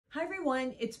Hi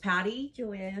everyone, it's Patty.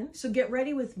 Joanne. So get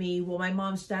ready with me while my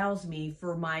mom styles me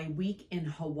for my week in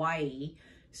Hawaii.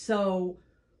 So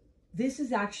this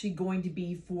is actually going to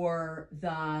be for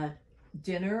the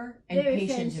dinner and Very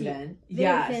patient fancy. event. Very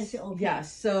Yes. fancy. Okay.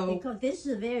 Yes. So Because this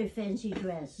is a very fancy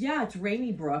dress. yeah, it's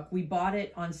Rainy Brook. We bought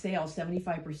it on sale,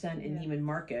 75% in Yeah. Neiman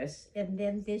Marcus. And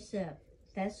then this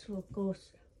that's what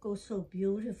goes so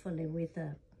beautifully with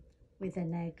the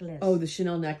necklace. Oh, the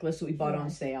Chanel necklace that we bought on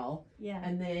Yes. sale. Yeah.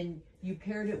 And then you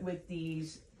paired it with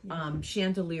these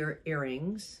chandelier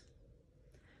earrings.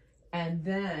 And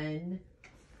then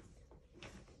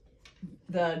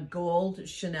the gold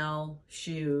Chanel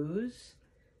shoes.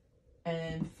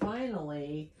 And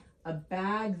finally, a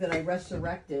bag that I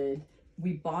resurrected.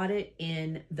 We bought it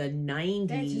in the 90s.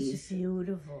 That's just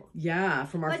beautiful. Yeah,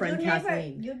 from our friend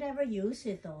Kathleen. You never use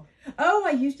it though. Oh,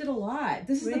 I used it a lot.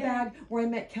 This is Really? the bag where I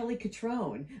met Kelly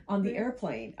Catrone on the Really?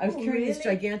 airplane. I was Oh, carrying this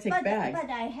really? gigantic bag.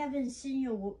 But I haven't seen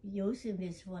you using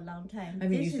this for a long time. I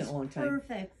haven't This used it is in a long time.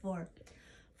 perfect for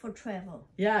travel.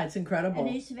 Yeah, it's incredible.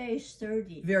 And it's very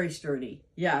sturdy. Very sturdy.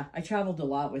 Yeah, I traveled a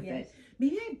lot with Yes. it.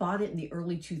 Maybe I bought it in the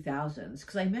early 2000s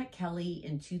because I met Kelly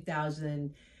in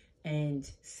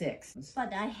 2006.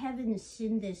 But I haven't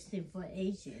seen this thing for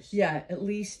ages. Yeah, at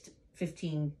least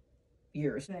 15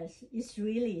 years. Dress. It's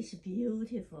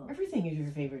beautiful. Everything is your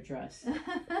favorite dress.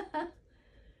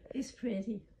 It's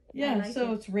pretty. Yeah, I like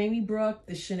so it. it's Rainy Brook,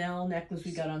 the Chanel necklace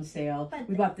we got on sale. But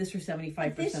we bought this for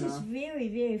 75% This is off. very,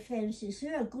 very fancy. So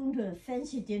you're going to a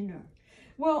fancy dinner.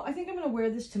 Well, I think I'm going to wear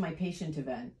this to my patient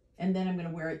event. And then I'm going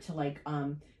to wear it to like,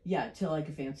 to like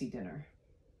a fancy dinner.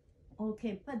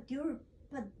 Okay, but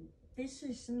this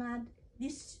is not,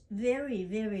 this very,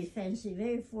 very fancy,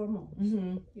 very formal.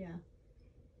 Mm-hmm. Yeah.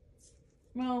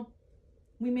 Well,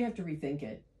 we may have to rethink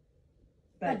it.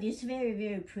 But it's very,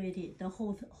 very pretty, the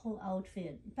whole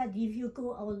outfit. But if you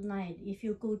go all night, if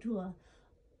you go to a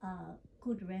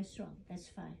good restaurant, that's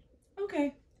fine.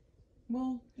 Okay.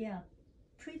 Well, Yeah.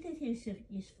 Pretty things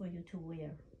is for you to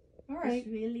wear. all right.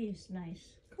 It really is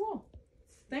nice. Cool.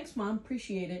 Thanks, Mom.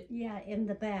 Appreciate it. Yeah, and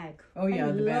the bag. Oh, yeah,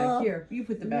 I the love- bag. Here, you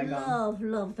put the bag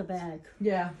on. Love the bag.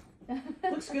 Yeah.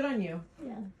 Looks good on you.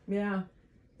 Yeah, Yeah.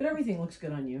 But everything looks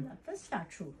good on you. no, that's not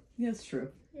true. Yeah, it's true.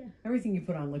 Yeah. Everything you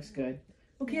put on looks good.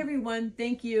 Okay, everyone.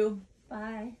 Thank you.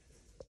 Bye.